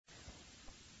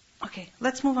Okay,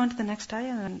 let's move on to the next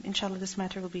ayah, and inshallah this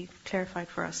matter will be clarified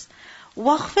for us.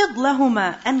 وَخْفِضْ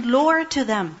لَهُمَا, and lower to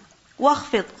them.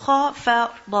 وَخْفِضْ,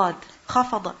 خَافَضَ,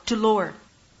 خَفَضَ, to lower.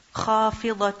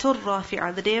 خَافِضَةٌ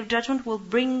رَافِعَةٌ, the day of judgment will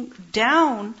bring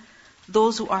down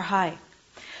those who are high.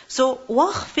 So,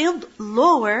 وَخْفِضْ,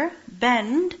 lower,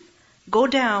 bend, go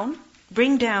down,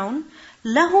 bring down.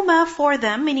 لَهُمَا, for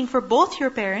them, meaning for both your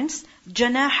parents,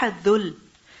 جَنَاحَ الذُّلِّ,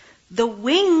 the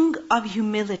wing of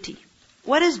humility.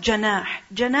 What is janah?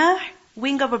 Janah,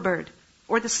 wing of a bird,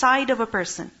 or the side of a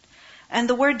person. And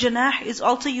the word janah is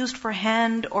also used for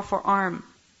hand or for arm.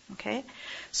 Okay?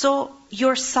 So,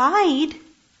 your side,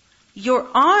 your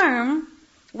arm,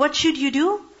 what should you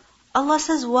do? Allah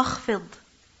says, وَخْفِضْ,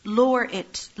 lower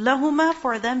it. لَهُمَا,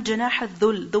 for them, جَنَاحَ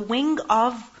الذُّلِّ, the wing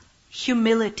of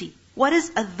humility. What is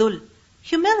الذُّلِّ?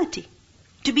 Humility.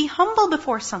 To be humble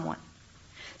before someone.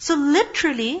 So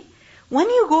literally, when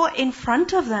you go in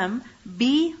front of them,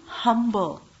 be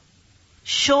humble.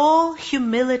 Show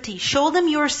humility. Show them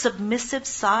your submissive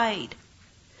side.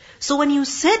 So when you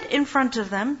sit in front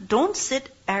of them, don't sit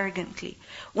arrogantly.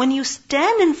 When you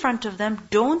stand in front of them,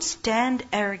 don't stand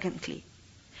arrogantly.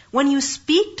 When you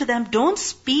speak to them, don't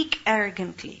speak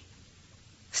arrogantly.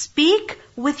 Speak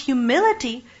with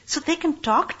humility so they can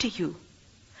talk to you.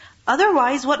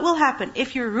 Otherwise, what will happen?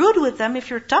 If you're rude with them, if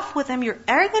you're tough with them, you're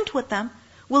arrogant with them,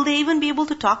 will they even be able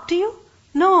to talk to you?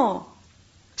 No.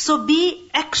 So be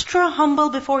extra humble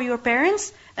before your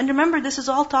parents. And remember, this is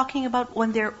all talking about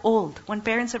when they're old, when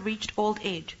parents have reached old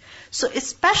age. So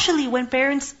especially when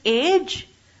parents age,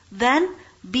 then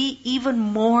be even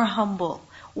more humble.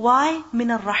 Why?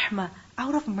 Min ar-rahmah,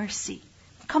 out of mercy.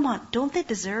 Come on, don't they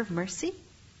deserve mercy?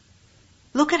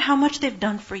 Look at how much they've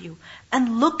done for you.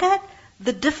 And look at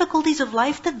the difficulties of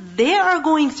life that they are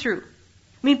going through.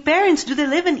 I mean, parents, do they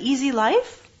live an easy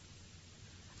life?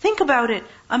 Think about it.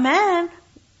 A man,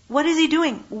 what is he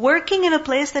doing? Working in a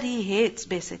place that he hates,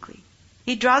 basically.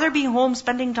 He'd rather be home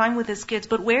spending time with his kids.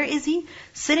 But where is he?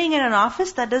 Sitting in an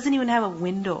office that doesn't even have a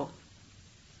window.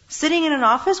 Sitting in an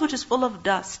office which is full of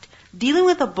dust. Dealing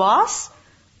with a boss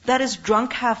that is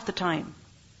drunk half the time.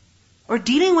 Or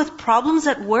dealing with problems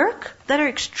at work that are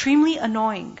extremely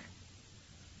annoying.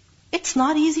 It's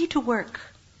not easy to work.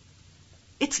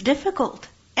 It's difficult.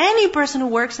 Any person who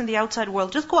works in the outside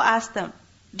world, just go ask them,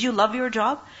 do you love your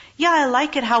job? Yeah, I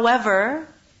like it. However,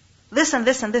 this and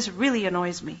this and this really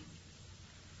annoys me.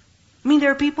 I mean,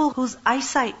 there are people whose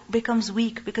eyesight becomes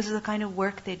weak because of the kind of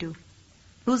work they do.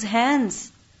 Whose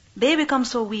hands, they become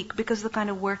so weak because of the kind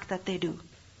of work that they do.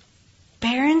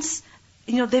 Parents,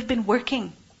 they've been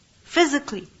working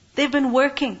physically. They've been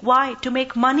working. Why? To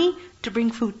make money to bring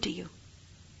food to you.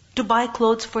 To buy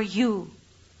clothes for you.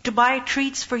 To buy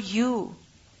treats for you.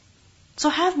 So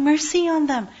have mercy on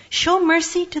them. Show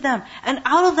mercy to them. And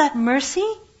out of that mercy,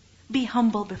 be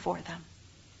humble before them.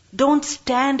 Don't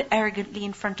stand arrogantly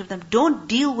in front of them. Don't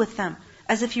deal with them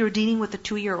as if you're dealing with a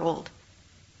 2-year-old.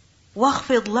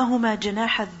 وَخْفِضْ لَهُمَا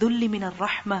جَنَاحَ الذُّلِّ مِنَ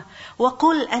الرَّحْمَةِ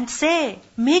وَقُلْ, and say,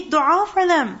 make dua for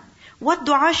them. What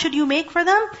dua should you make for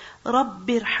them? رَبِّ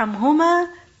ارْحَمْهُمَا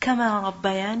كَمَا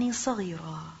رَبَّيَانِي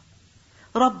صَغِيرًا.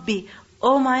 Rabbi,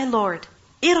 O my Lord,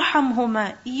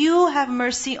 irhamhuma, you have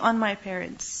mercy on my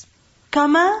parents.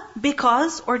 Kama,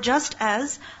 because, or just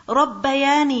as,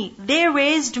 rabbayani, they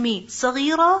raised me,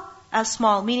 saghira, as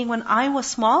small, meaning when I was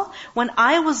small, when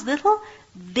I was little,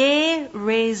 they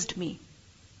raised me.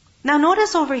 Now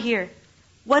notice over here,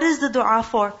 what is the dua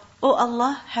for? Oh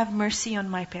Allah, have mercy on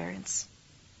my parents.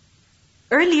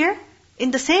 Earlier,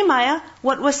 in the same ayah,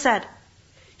 what was said?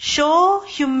 Show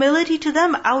humility to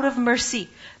them out of mercy.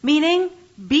 Meaning,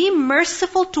 be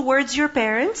merciful towards your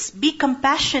parents, be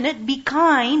compassionate, be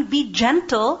kind, be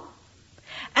gentle,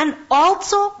 and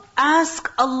also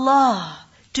ask Allah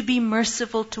to be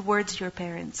merciful towards your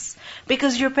parents.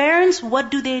 Because your parents,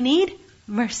 what do they need?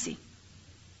 Mercy.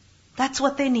 That's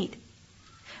what they need.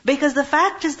 Because the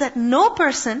fact is that no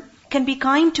person can be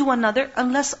kind to another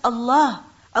unless Allah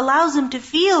allows him to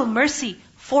feel mercy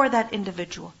for that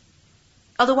individual.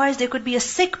 Otherwise, there could be a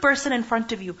sick person in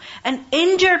front of you, an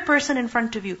injured person in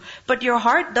front of you, but your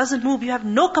heart doesn't move. You have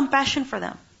no compassion for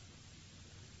them.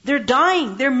 They're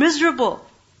dying, they're miserable,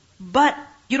 but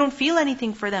you don't feel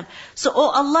anything for them. So, oh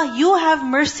Allah, you have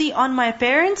mercy on my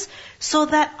parents so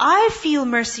that I feel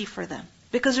mercy for them.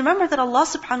 Because remember that Allah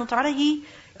subhanahu wa ta'ala, He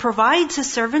provides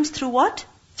His servants through what?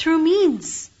 Through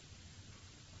means.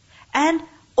 And,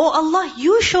 oh Allah,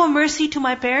 you show mercy to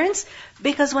my parents,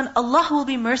 because when Allah will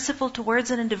be merciful towards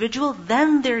an individual,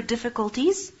 then their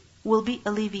difficulties will be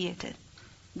alleviated.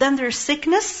 Then their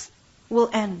sickness will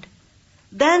end.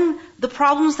 Then the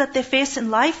problems that they face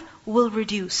in life will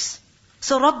reduce.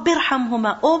 So رَبِّ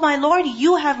ارْحَمْهُمَا, oh my Lord,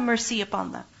 you have mercy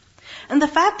upon them. And the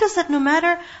fact is that no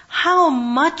matter how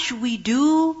much we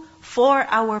do for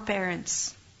our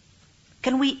parents,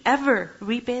 can we ever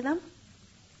repay them?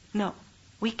 No,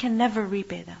 we can never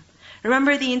repay them.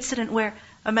 Remember the incident where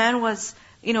a man was,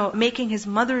 making his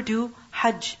mother do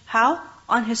Hajj. How?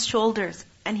 On his shoulders.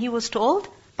 And he was told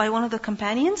by one of the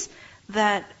companions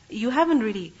that you haven't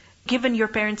really given your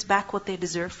parents back what they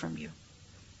deserve from you.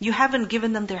 You haven't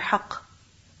given them their haqq.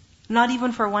 Not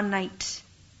even for one night.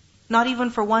 Not even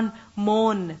for one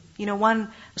moan, one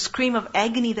scream of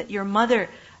agony that your mother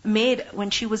made when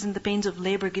she was in the pains of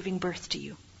labor giving birth to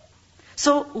you.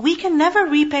 So we can never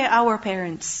repay our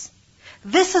parents.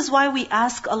 This is why we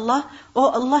ask Allah, oh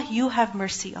Allah, you have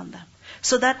mercy on them.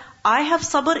 So that I have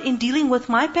sabr in dealing with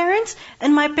my parents,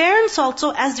 and my parents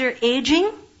also, as they're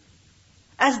aging,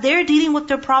 as they're dealing with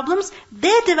their problems,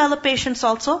 they develop patience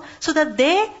also, so that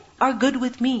they are good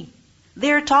with me.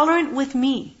 They are tolerant with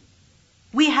me.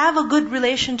 We have a good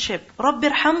relationship. رَبِّ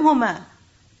ارْحَمْهُمَا.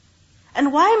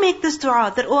 And why make this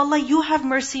dua that, oh Allah, you have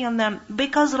mercy on them?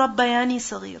 Because رَبَّيَانِي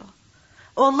صَغِيرًا.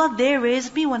 Oh Allah, they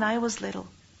raised me when I was little.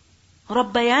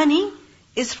 رَبَّيَانِي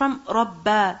is from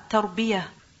رَبَّا, تَرْبِيَةً.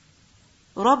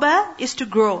 Rabba is to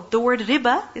grow. The word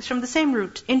riba is from the same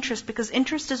root, interest, because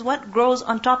interest is what grows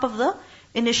on top of the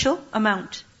initial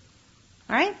amount.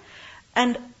 Right?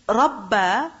 And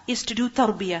Rabba is to do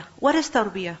tarbiyah. What is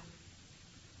tarbiyah?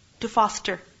 To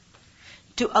foster.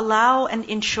 To allow and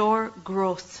ensure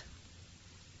growth.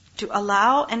 To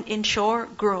allow and ensure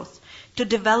growth. To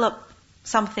develop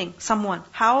something, someone.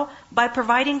 How? By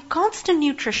providing constant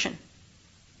nutrition.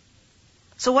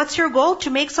 So what's your goal? To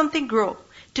make something grow.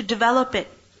 To develop it.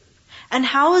 And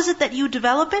how is it that you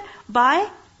develop it? By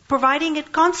providing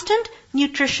it constant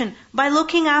nutrition. By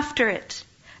looking after it.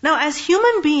 Now as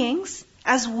human beings,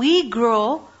 as we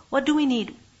grow, what do we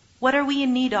need? What are we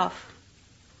in need of?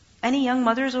 Any young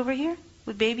mothers over here?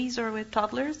 With babies or with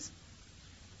toddlers?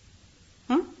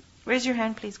 Raise your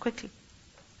hand please, quickly.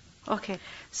 Okay.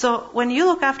 So when you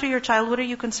look after your child, what are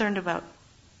you concerned about?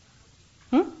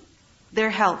 Their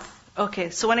health. Okay.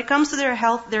 So when it comes to their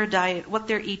health, their diet, what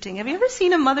they're eating. Have you ever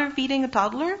seen a mother feeding a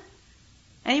toddler?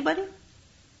 Anybody?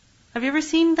 Have you ever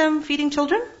seen them feeding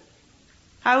children?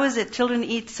 How is it? Children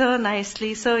eat so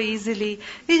nicely, so easily.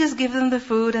 You just give them the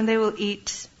food and they will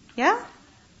eat. Yeah?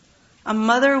 A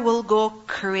mother will go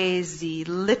crazy,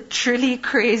 literally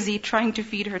crazy, trying to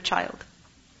feed her child.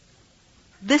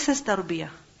 This is tarbiyah.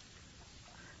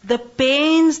 The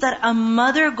pains that a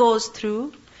mother goes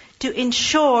through to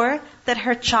ensure that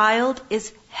her child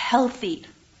is healthy.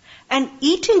 And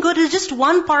eating good is just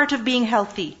one part of being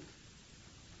healthy.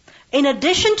 In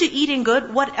addition to eating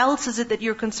good, what else is it that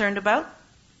you're concerned about?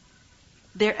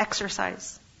 Their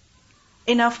exercise.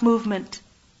 Enough movement.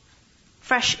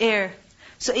 Fresh air.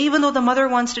 So even though the mother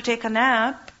wants to take a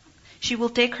nap, she will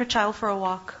take her child for a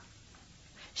walk.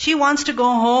 She wants to go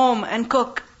home and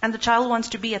cook, and the child wants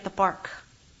to be at the park.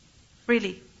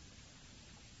 Really.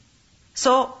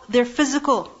 So their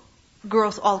physical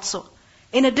growth also.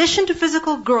 In addition to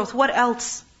physical growth, what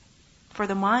else? For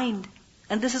the mind.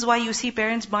 And this is why you see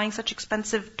parents buying such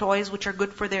expensive toys which are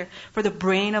good for the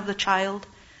brain of the child.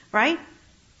 Right?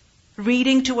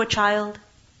 Reading to a child.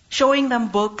 Showing them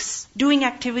books. Doing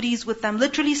activities with them.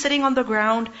 Literally sitting on the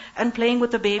ground and playing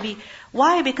with the baby.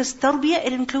 Why? Because tarbiyah,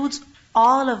 it includes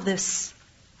all of this.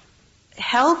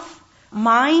 Health,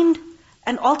 mind,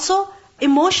 and also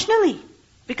emotionally.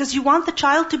 Because you want the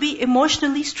child to be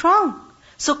emotionally strong.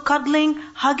 So cuddling,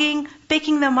 hugging,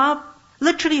 picking them up,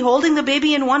 literally holding the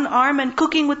baby in one arm and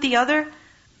cooking with the other.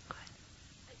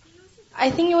 I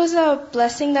think it was a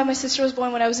blessing that my sister was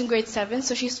born when I was in grade 7,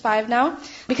 so she's 5 now.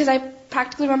 Because I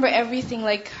practically remember everything,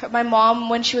 like my mom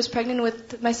when she was pregnant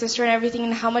with my sister and everything,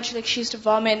 and how much like she used to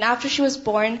vomit, and after she was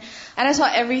born, and I saw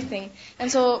everything.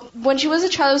 And so when she was a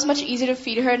child, it was much easier to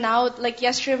feed her. Now, like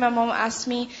yesterday, my mom asked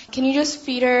me, can you just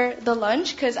feed her the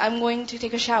lunch, because I'm going to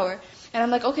take a shower. And I'm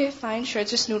like, okay, fine, sure,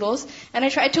 it's just noodles. And I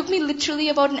tried. It took me literally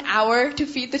about an hour to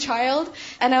feed the child.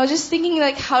 And I was just thinking,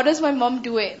 like, how does my mom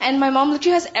do it? And my mom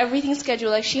literally has everything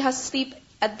scheduled. Like, she has to sleep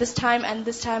at this time and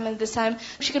this time and this time.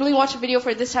 She can only watch a video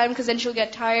for this time because then she'll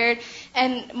get tired.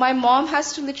 And my mom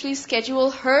has to literally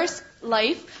schedule her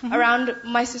life around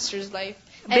my sister's life.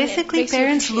 Basically,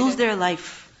 parents lose their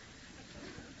life.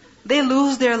 They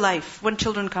lose their life when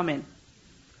children come in.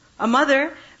 A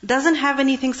mother doesn't have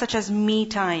anything such as me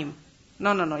time.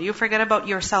 No. You forget about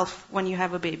yourself when you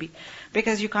have a baby.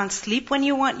 Because you can't sleep when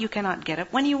you want, you cannot get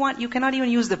up when you want, you cannot even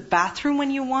use the bathroom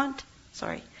when you want.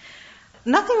 Sorry.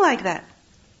 Nothing like that.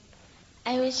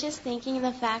 I was just thinking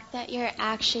the fact that you're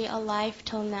actually alive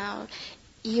till now.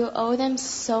 you owe them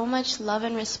so much love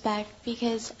and respect,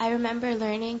 because I remember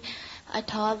learning a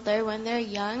toddler, when they're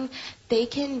young, they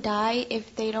can die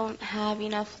if they don't have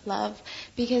enough love,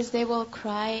 because they will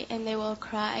cry and they will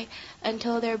cry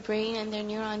until their brain and their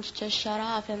neurons just shut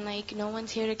off, and like, no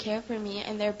one's here to care for me,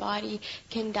 and their body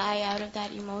can die out of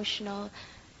that emotional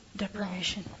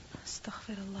deprivation.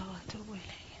 Astaghfirullah wa atubu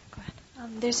ilayhi. Go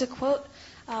ahead. There's a quote,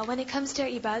 when it comes to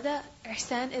ibadah,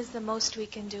 ihsan is the most we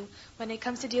can do. When it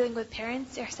comes to dealing with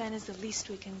parents, ihsan is the least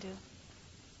we can do.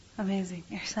 Amazing.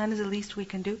 Ihsan is the least we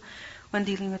can do when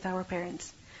dealing with our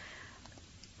parents.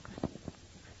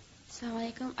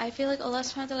 Assalamu alaikum. I feel like Allah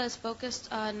subhanahu wa ta'ala is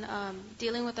focused on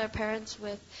dealing with our parents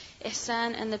with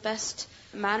ihsan and the best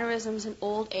mannerisms in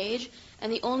old age.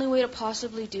 And the only way to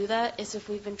possibly do that is if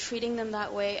we've been treating them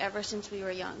that way ever since we were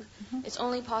young. Mm-hmm. It's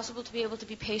only possible to be able to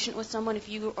be patient with someone if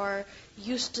you are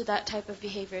used to that type of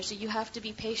behavior. So you have to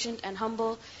be patient and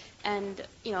humble and,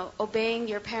 obeying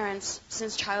your parents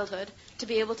since childhood to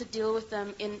be able to deal with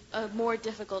them in a more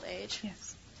difficult age.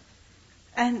 Yes.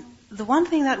 And the one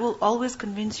thing that will always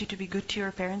convince you to be good to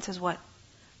your parents is what?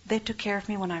 They took care of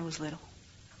me when I was little.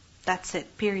 That's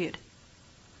it, period.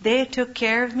 They took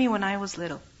care of me when I was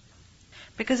little.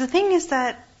 Because the thing is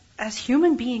that as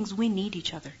human beings, we need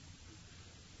each other.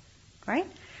 Right?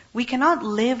 We cannot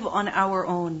live on our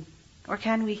own. Or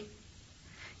can we?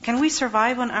 Can we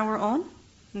survive on our own?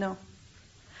 No.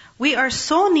 We are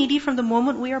so needy from the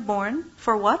moment we are born.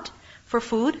 For what? For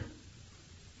food.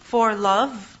 For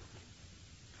love.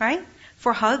 Right?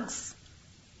 For hugs.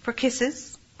 For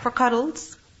kisses. For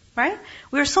cuddles. Right?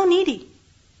 We are so needy.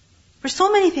 For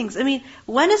so many things. I mean,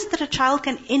 when is it that a child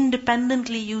can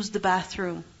independently use the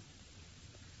bathroom?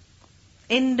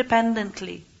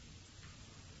 Independently.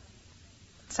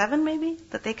 7 maybe?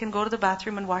 That they can go to the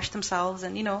bathroom and wash themselves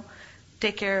and,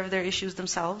 take care of their issues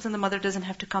themselves, and the mother doesn't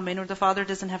have to come in or the father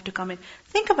doesn't have to come in.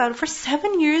 Think about it. For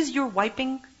 7 years you're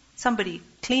wiping somebody,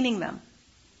 cleaning them.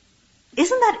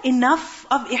 Isn't that enough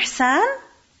of ihsan?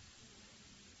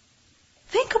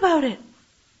 Think about it.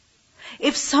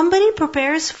 If somebody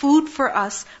prepares food for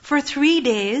us for 3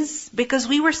 days because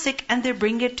we were sick and they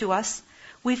bring it to us,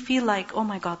 we feel like, oh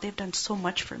my God, they've done so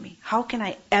much for me. How can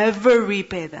I ever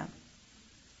repay them?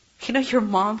 Your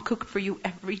mom cooked for you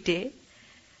every day.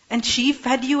 And she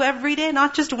fed you every day,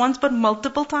 not just once but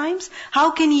multiple times.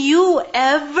 How can you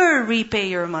ever repay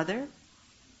your mother?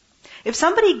 If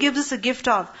somebody gives us a gift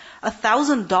of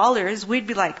 $1,000, we'd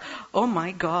be like, oh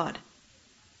my God.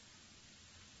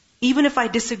 Even if I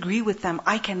disagree with them,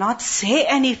 I cannot say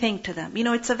anything to them.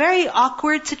 It's a very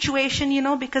awkward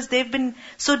situation, because they've been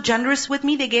so generous with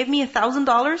me. They gave me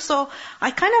 $1,000, so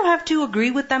I kind of have to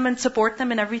agree with them and support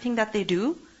them in everything that they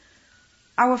do.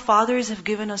 Our fathers have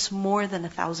given us more than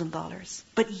 $1,000.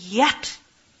 But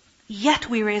yet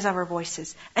we raise our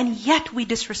voices. And yet we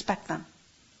disrespect them.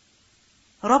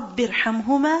 رَبِّ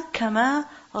ارْحَمْهُمَا كَمَا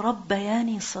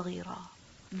رَبَّيَانِي صَغِيرًا.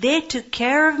 They took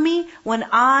care of me when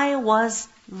I was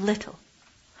little.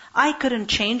 I couldn't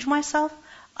change myself.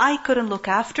 I couldn't look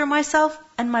after myself.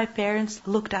 And my parents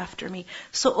looked after me.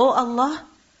 So, oh Allah,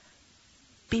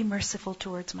 be merciful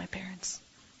towards my parents.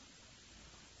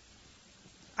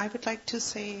 I would like to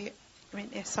say,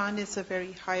 ihsan is a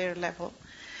very higher level.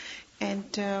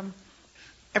 And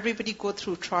everybody go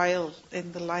through trial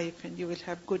in the life, and you will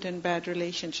have good and bad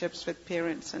relationships with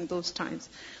parents and those times.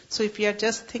 So if you are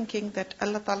just thinking that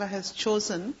Allah Ta'ala has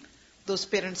chosen those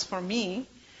parents for me,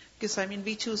 because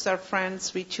we choose our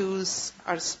friends, we choose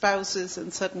our spouses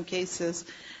in certain cases,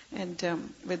 and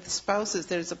with the spouses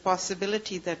there is a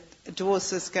possibility that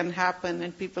divorces can happen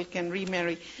and people can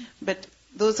remarry. But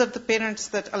those are the parents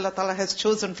that Allah Ta'ala has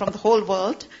chosen from the whole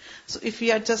world. So if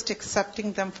we are just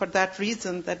accepting them for that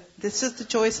reason, that this is the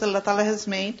choice Allah Ta'ala has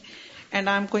made, and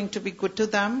I'm going to be good to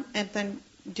them, and then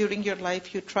during your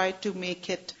life you try to make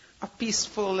it a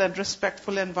peaceful and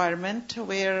respectful environment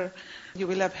where you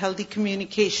will have healthy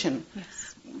communication.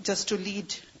 Yes. Just to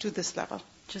lead to this level.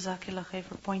 Jazakallah khair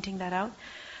for pointing that out.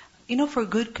 For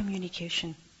good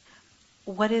communication,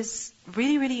 what is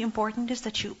really, really important is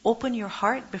that you open your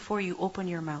heart before you open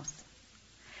your mouth.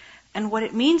 And what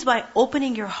it means by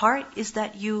opening your heart is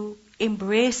that you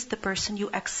embrace the person, you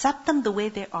accept them the way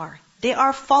they are. They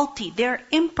are faulty, they are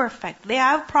imperfect, they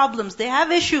have problems, they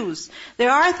have issues.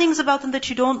 There are things about them that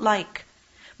you don't like.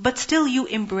 But still you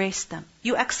embrace them.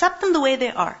 You accept them the way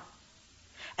they are.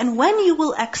 And when you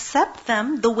will accept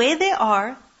them the way they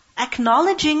are,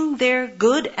 acknowledging their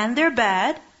good and their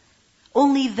bad,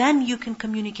 only then you can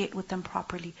communicate with them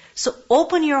properly. So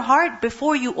open your heart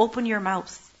before you open your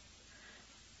mouth.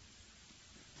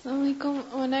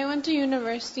 When I went to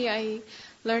university, I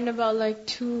learned about like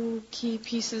 2 key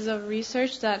pieces of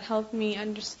research that helped me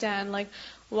understand like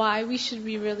why we should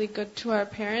be really good to our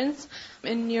parents.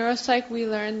 In neuropsych, we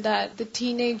learned that the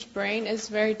teenage brain is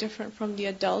very different from the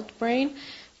adult brain.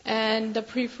 And the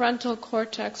prefrontal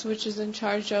cortex, which is in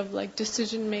charge of like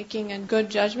decision making and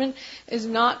good judgment, is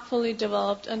not fully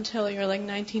developed until you're like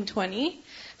 19, 20.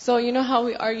 So you know how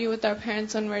we argue with our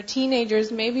parents when we're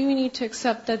teenagers? Maybe we need to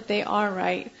accept that they are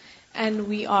right and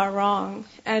we are wrong.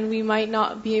 And we might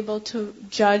not be able to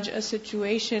judge a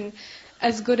situation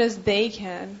as good as they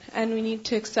can. And we need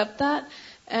to accept that.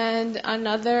 And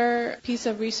another piece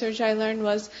of research I learned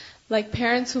was like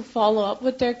parents who follow up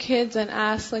with their kids and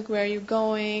ask like, where are you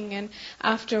going? And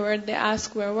afterward they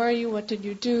ask, where were you? What did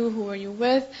you do? Who were you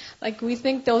with? Like we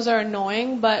think those are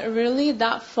annoying, but really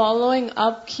that following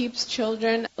up keeps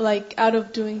children like out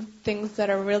of doing things that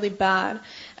are really bad.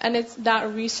 And it's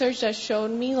that research that showed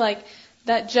me like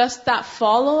that just that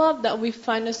follow-up that we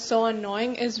find is so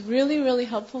annoying is really, really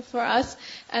helpful for us.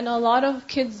 And a lot of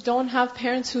kids don't have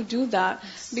parents who do that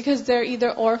because they're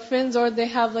either orphans or they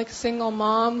have like single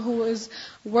mom who is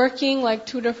working like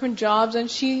 2 different jobs and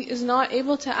she is not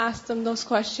able to ask them those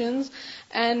questions.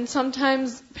 And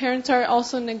sometimes parents are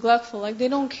also neglectful, like they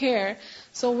don't care.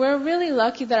 So we're really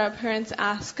lucky that our parents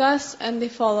ask us and they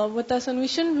follow up with us, and we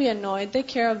shouldn't be annoyed. They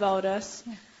care about us.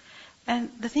 Yeah. And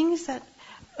the thing is that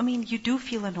you do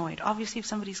feel annoyed. Obviously, if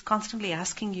somebody's constantly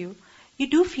asking you, you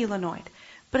do feel annoyed.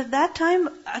 But at that time,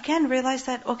 again, realize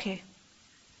that, okay,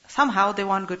 somehow they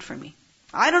want good for me.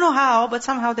 I don't know how, but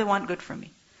somehow they want good for me.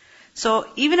 So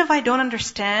even if I don't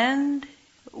understand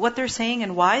what they're saying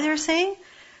and why they're saying,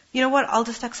 you know what, I'll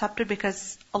just accept it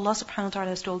because Allah subhanahu wa ta'ala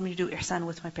has told me to do ihsan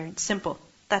with my parents. Simple.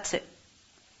 That's it.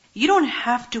 You don't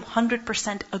have to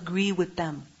 100% agree with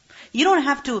them. You don't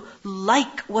have to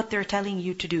like what they're telling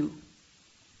you to do.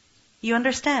 You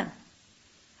understand?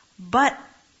 But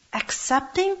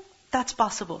accepting, that's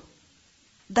possible.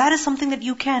 That is something that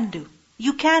you can do.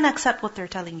 You can accept what they're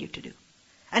telling you to do.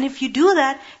 And if you do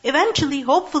that, eventually,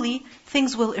 hopefully,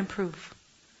 things will improve.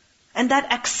 And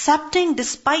that accepting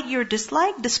despite your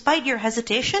dislike, despite your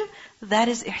hesitation, that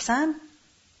is ihsan.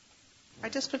 I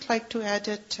just would like to add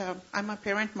that I'm a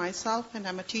parent myself and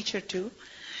I'm a teacher too.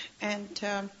 And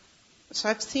so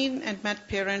I've seen and met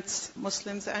parents,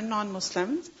 Muslims and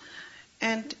non-Muslims.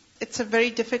 And it's a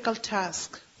very difficult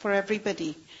task for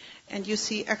everybody. And you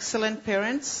see excellent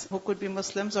parents who could be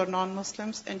Muslims or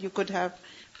non-Muslims, and you could have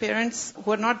parents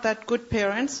who are not that good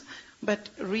parents, but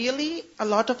really a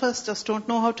lot of us just don't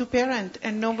know how to parent,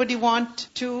 and nobody want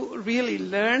to really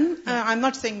learn. I'm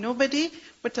not saying nobody,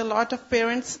 but a lot of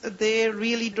parents, they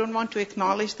really don't want to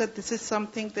acknowledge that this is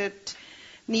something that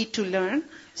need to learn.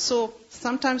 So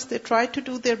sometimes they try to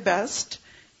do their best,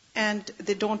 and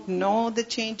they don't know the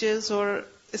changes, or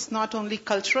it's not only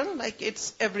cultural, like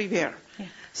it's everywhere. Yeah.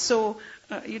 So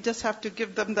you just have to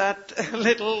give them that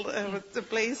little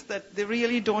place that they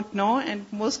really don't know, and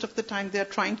most of the time they're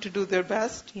trying to do their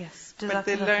best. Yes, but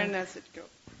they learn as it goes.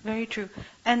 Very true.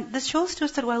 And this shows to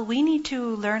us that while we need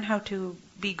to learn how to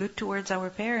be good towards our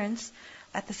parents,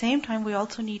 at the same time we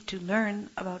also need to learn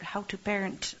about how to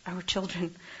parent our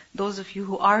children. Those of you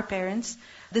who are parents,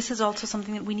 this is also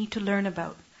something that we need to learn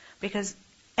about. Because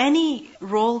any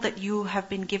role that you have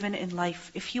been given in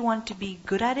life, if you want to be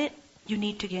good at it, you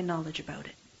need to gain knowledge about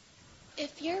it.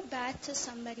 If you're bad to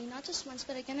somebody, not just once,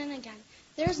 but again and again,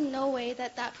 there's no way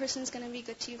that that person's going to be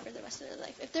good to you for the rest of their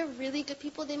life. If they're really good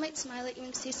people, they might smile at you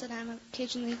and say salam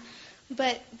occasionally,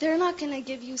 but they're not going to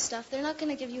give you stuff. They're not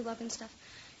going to give you love and stuff.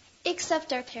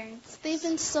 Except our parents. They've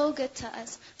been so good to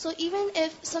us. So even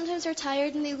if sometimes they're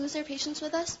tired and they lose their patience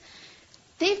with us,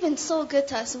 they've been so good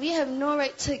to us. We have no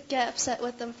right to get upset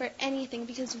with them for anything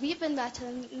because we've been bad to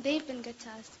them and they've been good to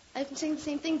us. I'm saying the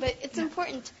same thing, but it's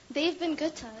important. They've been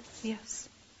good to us. Yes.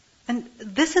 And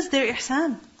this is their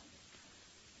ihsan.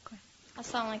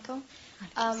 Assalamu alaikum.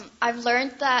 I've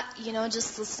learned that,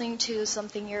 just listening to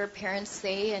something your parents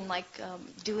say and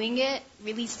doing it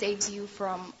really saves you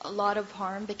from a lot of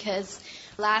harm, because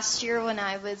last year when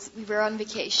we were on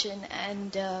vacation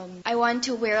and I wanted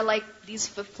to wear these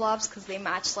flip-flops because they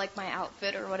matched my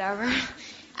outfit or whatever.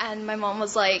 And my mom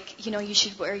was like, you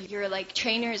should wear your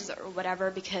trainers or whatever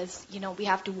because, we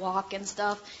have to walk and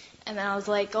stuff. And then I was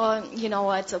like, oh, you know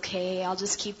what, it's okay. I'll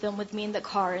just keep them with me in the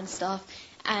car and stuff.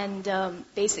 And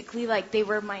basically, they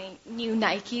were my new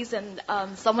Nikes,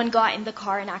 and someone got in the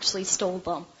car and actually stole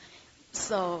them.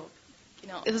 So,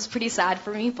 it was pretty sad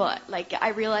for me, but I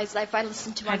realized that if I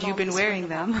listened to my mom... Had you been wearing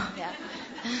them? Yeah.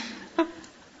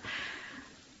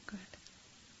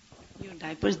 Your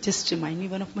diapers just remind me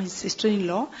one of my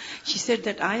sister-in-law. She said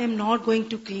that I am not going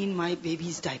to clean my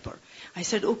baby's diaper. I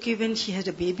said, okay, when she had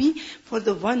a baby, for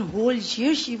the one whole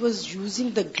year she was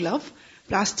using the glove,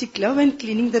 plastic glove, and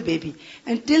cleaning the baby.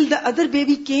 Until the other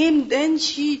baby came, then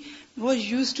she was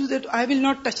used to that, I will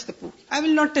not touch the poo. I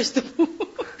will not touch the poo.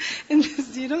 And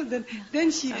this,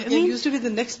 then she became used to with the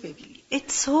next baby.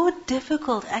 It's so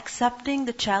difficult accepting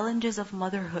the challenges of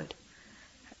motherhood.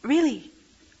 Really.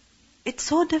 It's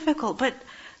so difficult. But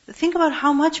think about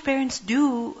how much parents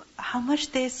do, how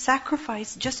much they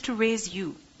sacrifice just to raise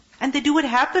you. And they do it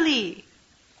happily.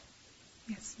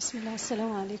 Yes. Bismillah,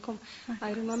 assalamu alaikum.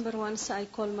 I remember once I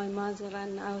called my mother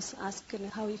and I was asking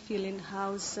how you feeling,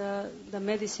 how's the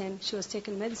medicine. She was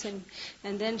taking medicine.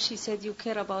 And then she said, you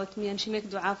care about me, and she make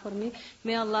dua for me.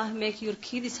 May Allah make your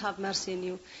kids have mercy in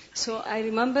you. So I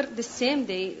remember the same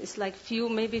day, it's like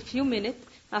maybe few minutes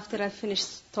after I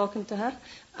finished talking to her,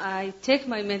 I take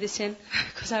my medicine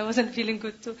because I wasn't feeling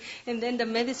good too. And then the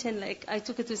medicine, I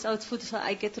took it without food, so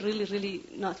I get really, really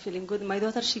not feeling good. My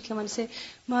daughter, she came and say,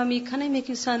 Mommy, can I make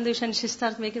you sandwich? And she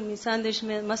started making me sandwich,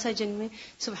 massaging me.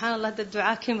 Subhanallah, the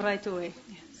dua came right away.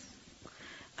 Yes.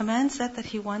 A man said that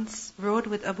he once rode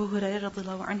with Abu Hurairah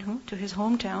radiallahu anhu to his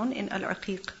hometown in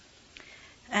Al-Aqiq.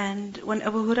 And when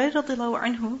Abu Hurairah radiallahu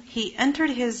anhu, he entered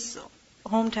his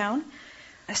hometown,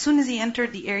 as soon as he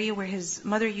entered the area where his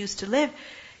mother used to live,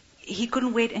 he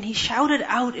couldn't wait and he shouted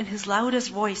out in his loudest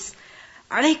voice,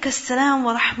 Alayka as-salam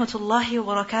wa rahmatullahi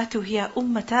wa barakatuh ya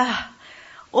ummatah.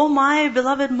 Oh my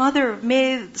beloved mother,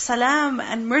 may salam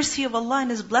and mercy of Allah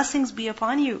and His blessings be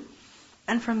upon you.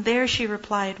 And from there she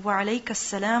replied, Wa alayka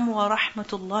as-salam wa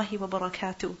rahmatullahi wa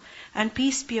barakatuh. And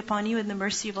peace be upon you and the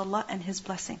mercy of Allah and His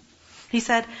blessing. He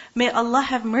said, may Allah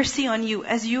have mercy on you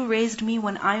as you raised me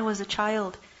when I was a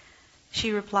child.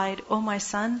 She replied, O my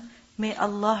son, may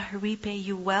Allah repay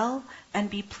you well and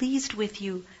be pleased with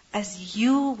you as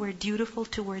you were dutiful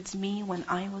towards me when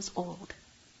I was old.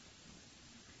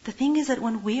 The thing is that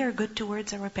when we are good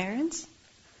towards our parents,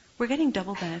 we're getting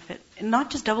double benefit. And not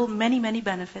just double, many, many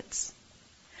benefits.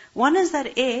 One is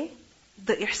that the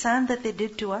ihsan that they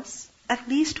did to us, at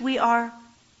least we are,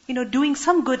 doing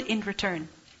some good in return.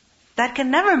 That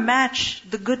can never match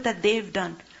the good that they've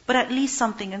done. But at least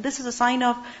something. And this is a sign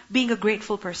of being a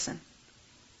grateful person.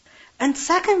 And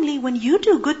secondly, when you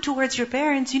do good towards your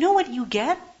parents, you know what you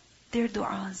get? Their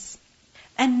du'as.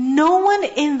 And no one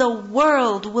in the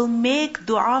world will make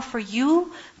dua for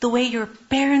you the way your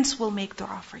parents will make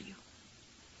dua for you.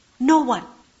 No one.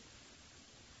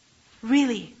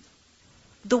 Really.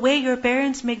 The way your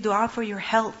parents make dua for your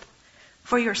health,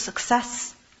 for your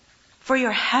success, for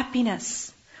your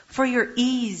happiness, for your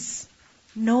ease.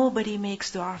 Nobody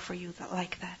makes dua for you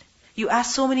like that. You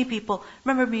ask so many people,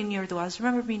 remember me in your du'as,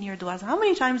 remember me in your du'as. How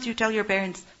many times do you tell your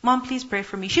parents, Mom, please pray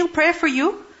for me? She'll pray for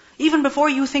you even before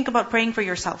you think about praying for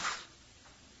yourself.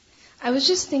 I was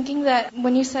just thinking that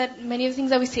when you said many of the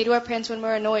things that we say to our parents when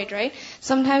we're annoyed, right?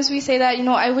 Sometimes we say that,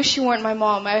 I wish you weren't my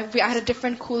mom. I had a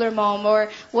different, cooler mom or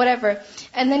whatever.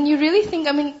 And then you really think,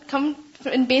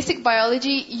 in basic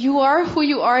biology, you are who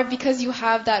you are because you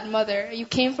have that mother. You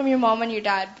came from your mom and your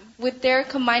dad. With their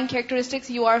combined characteristics,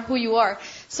 you are who you are.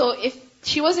 So if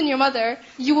she wasn't your mother,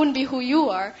 you wouldn't be who you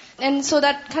are. And so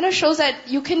that kind of shows that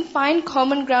you can find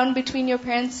common ground between your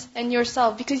parents and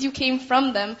yourself because you came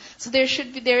from them. So there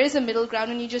is a middle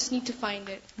ground and you just need to find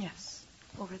it. Yes.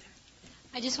 Over there.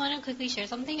 I just want to quickly share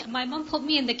something. My mom put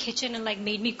me in the kitchen and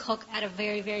made me cook at a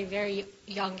very, very, very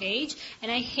young age.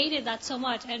 And I hated that so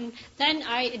much. And then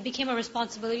it became a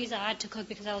responsibility that I had to cook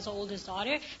because I was the oldest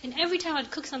daughter. And every time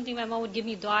I'd cook something, my mom would give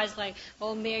me du'as like,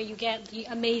 oh, may you get the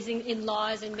amazing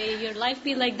in-laws and may your life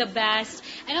be the best.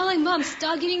 And I'm like, Mom,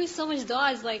 stop giving me so much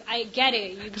du'as. I get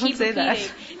it. You keep repeating. That.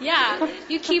 Yeah,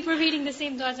 you keep repeating the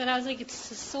same du'as. And I was like, it's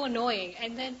so annoying.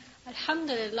 And then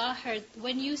Alhamdulillah,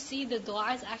 when you see the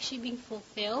du'as actually being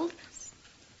fulfilled,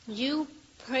 you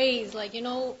praise,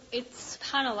 it's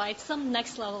subhanAllah, it's some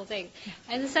next level thing.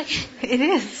 And the second... It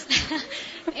is.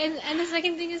 and the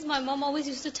second thing is my mom always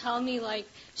used to tell me,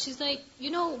 she's like,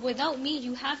 without me,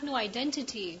 you have no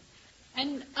identity.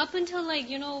 And up until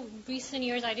recent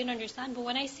years, I didn't understand. But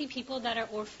when I see people that are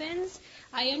orphans,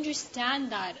 I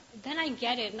understand that. Then I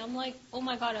get it. And I'm like, oh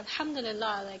my God,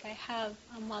 Alhamdulillah, I have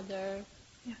a mother.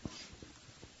 Yeah.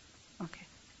 Okay.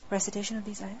 Recitation of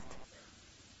these ayat.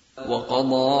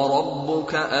 وَقَضَى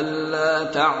رَبُّكَ أَلَّا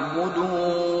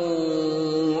تَعْبُدُوا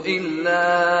إِلَّا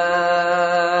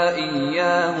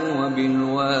إِيَّاهُ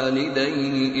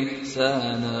وَبِالْوَالِدَيْنِ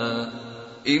إِحْسَانًا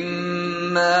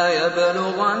إِمَّا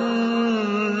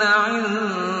يَبْلُغَنَّ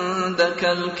عِندَكَ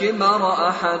الْكِبَرَ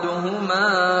أَحَدُهُمَا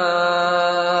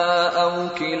أَوْ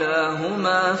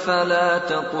كِلَاهُمَا فَلَا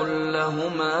تَقُل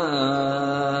لَّهُمَا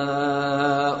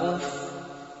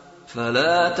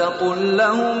فلا تقل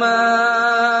لهما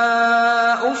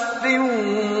أف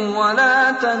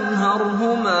ولا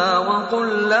تنهرهما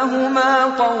وقل لهما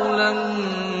قولا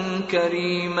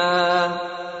كريما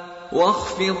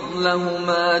واخفض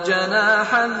لهما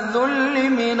جناح الذل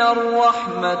من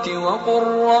الرحمة وقل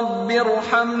رب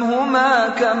ارحمهما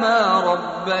كما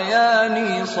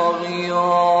ربياني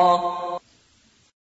صغيرا